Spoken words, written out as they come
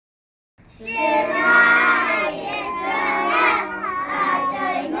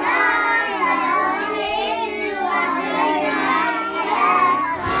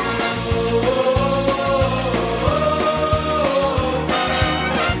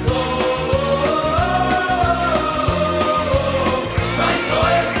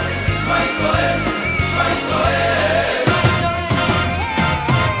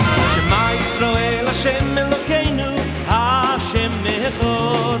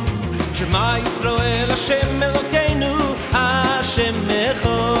Shema Yisrael Hashem Elokeinu Hashem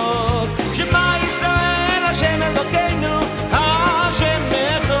Echad Shema Yisrael Hashem Elokeinu Hashem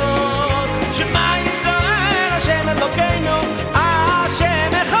Echad Shema Yisrael Hashem Elokeinu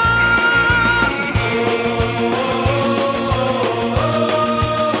Hashem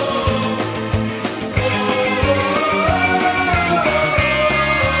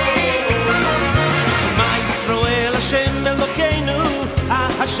Shema Yisrael Hashem Elokeinu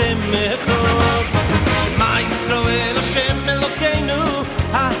Hashem Echad Shema Yisrael Hashem Elokeinu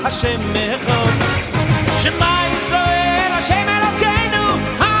Hashem Echad Shema Yisrael Hashem Elokeinu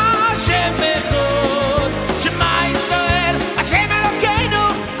Hashem Echad Shema Yisrael Hashem Elokeinu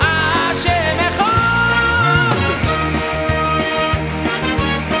Hashem Echad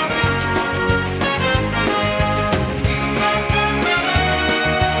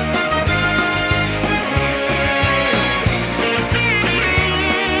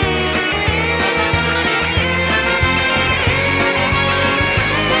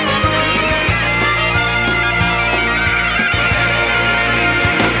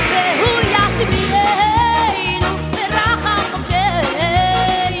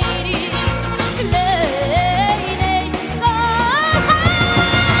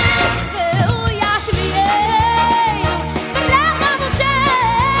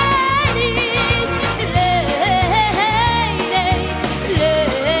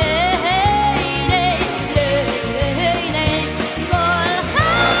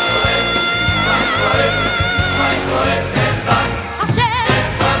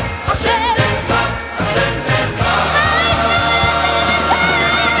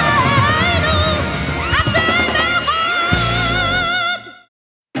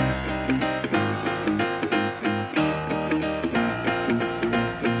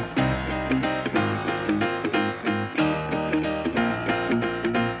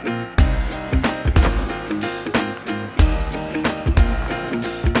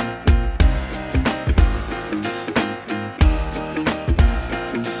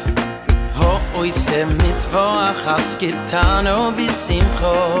Gitano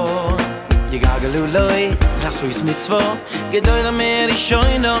bisimcho Yigagalu loy Lasois mitzvo Gedoy la meri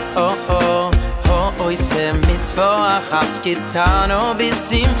shoyno Oh oh Oh oise mitzvo Achas gitano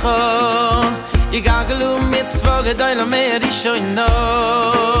bisimcho Yigagalu mitzvo Gedoy la meri shoyno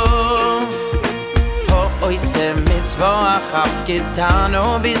Oh oise mitzvo Achas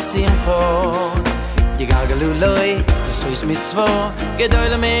gitano bisimcho Yigagalu loy Lasois mitzvo Gedoy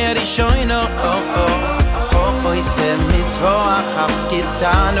la meri shoyno Oh oh Oise mitzvo achas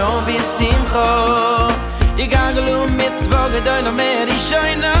gitano bisimcho Yigagalu mitzvo gedoy lo meri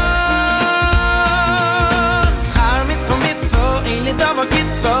shoyno Schar mitzvo mitzvo in li davar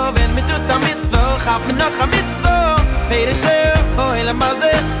kitzvo Wenn mit tut a mitzvo chab me noch a mitzvo Peter seo oil a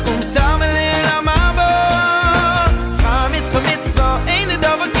maze stamel el a mabo Schar mitzvo mitzvo in li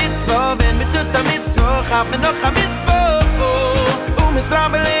davar kitzvo Wenn mit tut a mitzvo chab me noch a mitzvo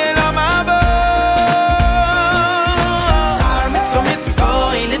stamel el a mabo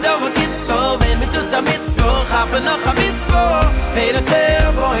in the double mitzvah, when we do the mitzvah, happen noch a mitzvah. Peter say,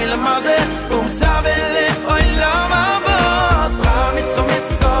 boy, la maze, sabele, oy la mabos. Ha mitzvah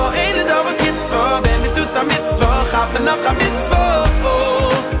mitzvah, in the double mitzvah, when we do the mitzvah, happen noch a mitzvah.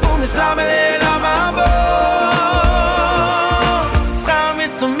 Sabele la mabos. Ha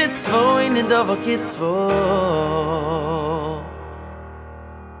mitzvah mitzvah, in the double mitzvah.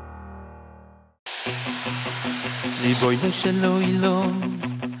 Riboyno shel oilom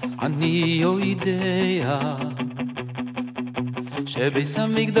ani יודע שבית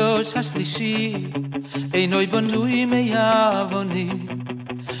המקדש השלישי אינו בנוי מאבנים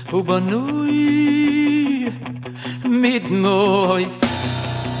הוא בנוי מדמויס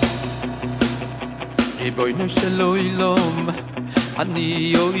ריבונו של עולם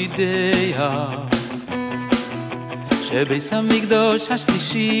אני יודע שבית המקדש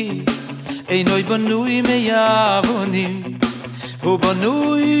השלישי אינו בנוי מאבנים הוא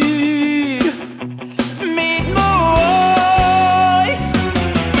בנוי מדמויס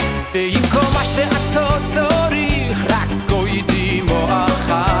ועם כל מה שאתה צריך רק קוידים או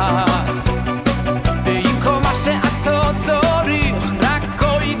אחס ועם כל מה שאתה צריך רק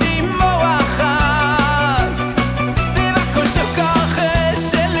קוידים או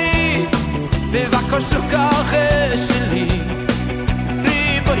בבקושוקך שלי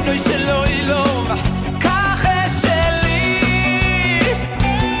ריבונו של עולם קח שלי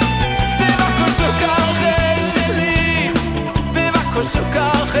בבקושוקך שלי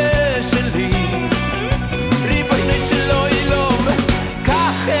בבקושוקך שלי ריבונו של עולם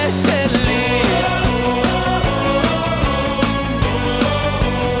קח שלי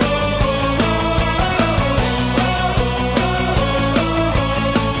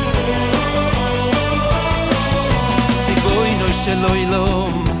של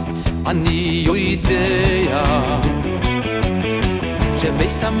עולם אני יודע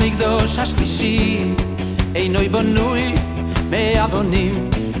שבית המקדש השלישי אינו בנוי מאבנים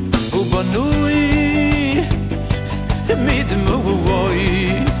הוא בנוי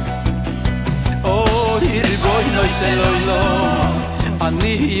מדמעות אוי ריבונו של עולם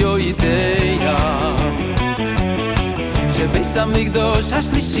אני יודע שבית המקדש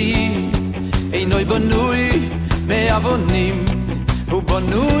השלישי אינו בנוי מאבנים הוא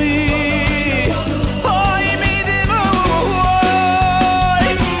בנוי אוי מדמעות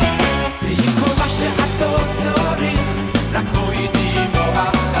ועם כל מה שאתה צריך רק מוידים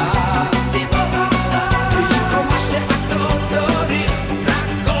אחת ועם כל מה שאתה צריך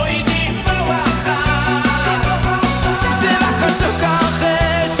רק מוידים אחת בבקושוקך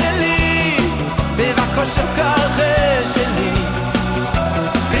שלי בבקושוקך שלי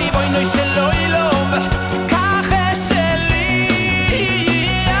ריבונו של עולם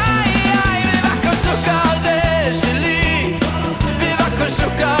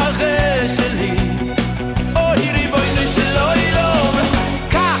בבקושוקך שלי אוי ריבונו של עולם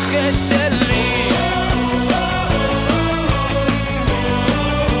קח שלי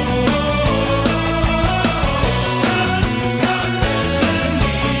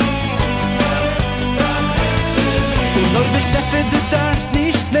Und nur beschäftigt du darfst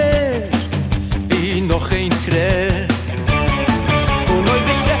nicht mehr wie noch ein Tränen Und nur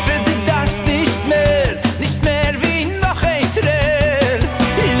beschäftigt du darfst nicht mehr wie noch ein Tränen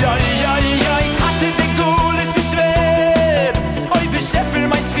Schäfer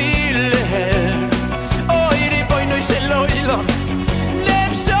meint viel Oi, Ribono של עולם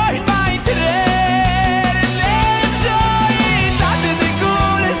Nimm schon mein Tränen Nimm schon Tate de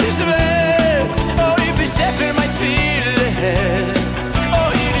Gule, es ist schwer Oi, Schäfer meint viel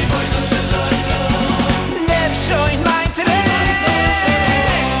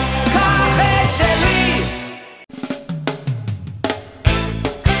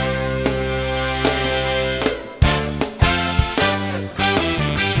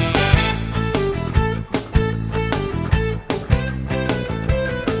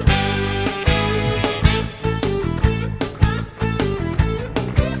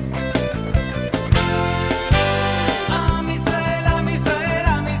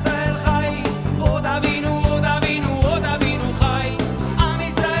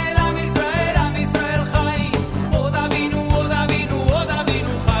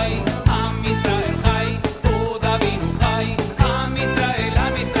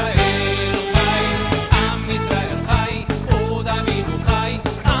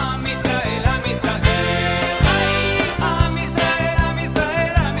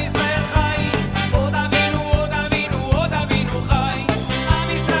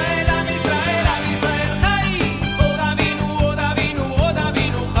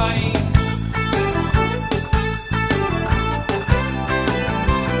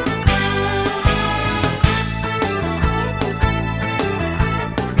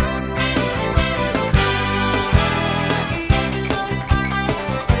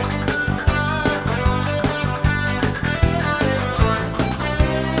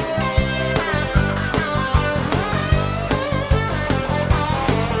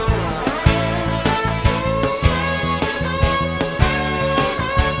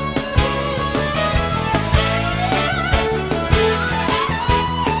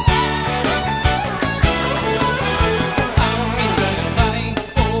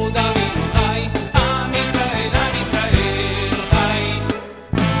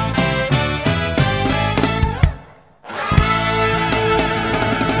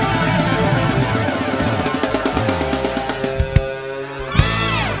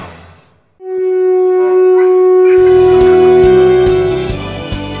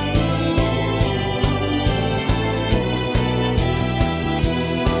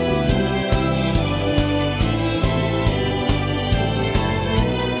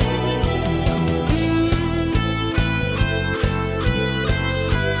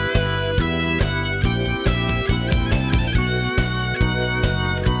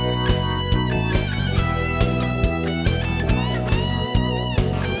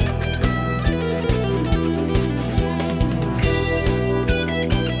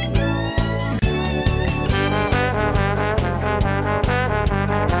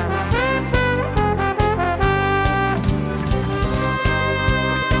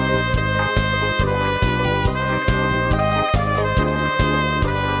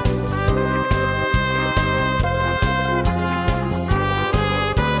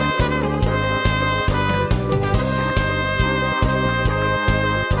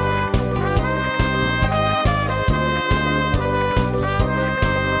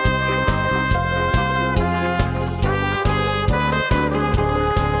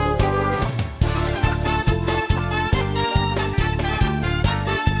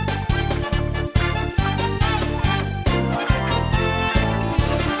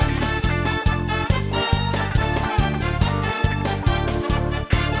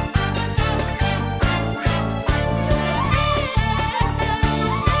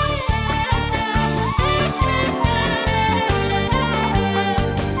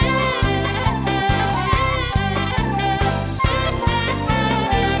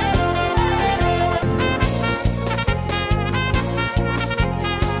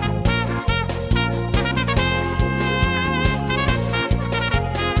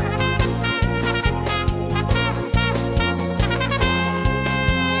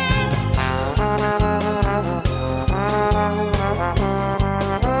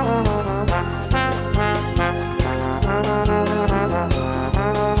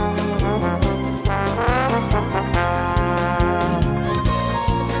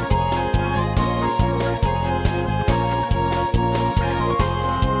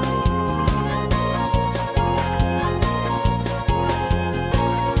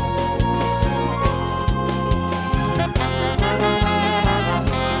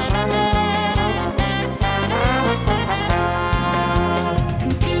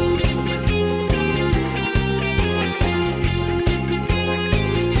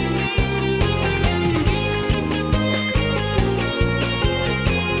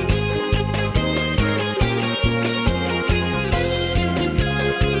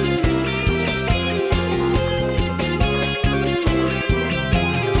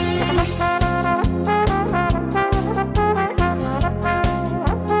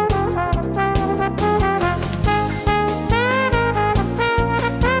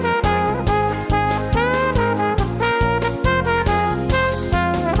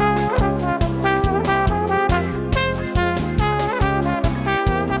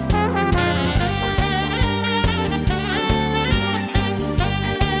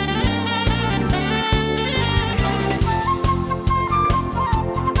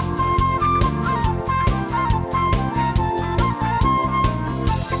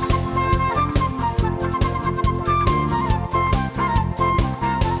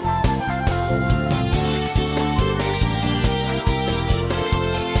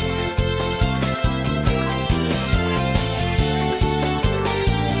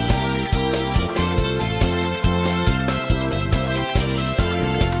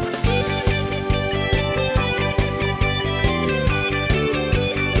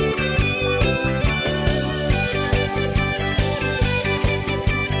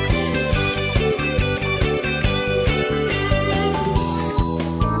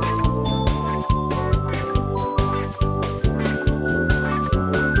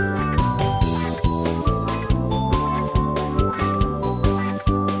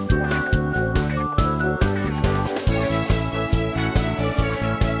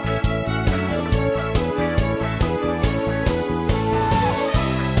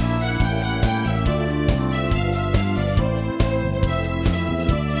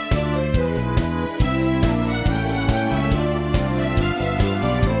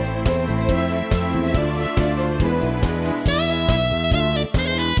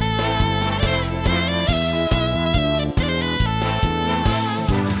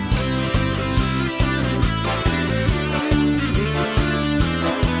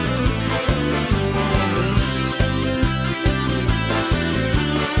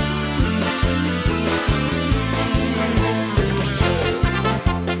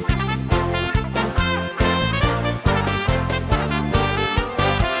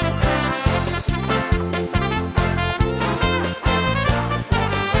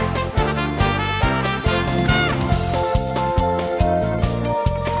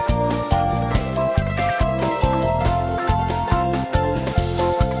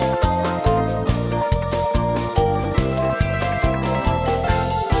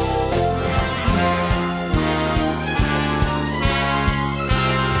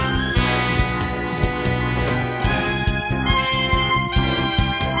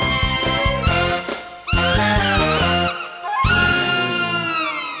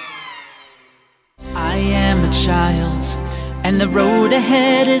the road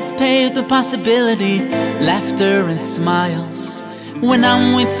ahead is paved with possibility, laughter and smiles. When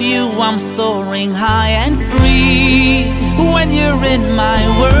I'm with you, I'm soaring high and free. When you're in my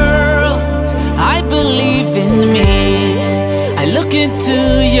world, I believe in me. I look into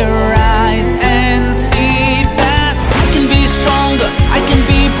your eyes and see that I can be stronger, I can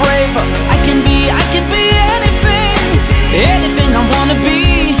be braver, I can be anything, anything I wanna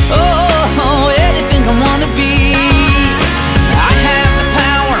be. Oh, anything I wanna be. I have the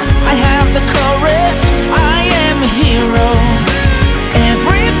power, I have the courage, I am a hero.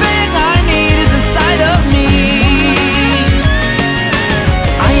 Everything I need is inside of me.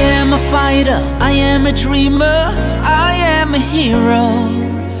 I am a fighter, I am a dreamer, I am a hero.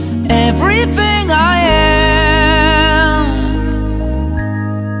 Everything I am,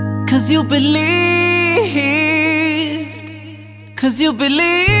 'cause you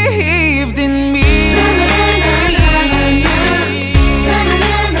believed in me.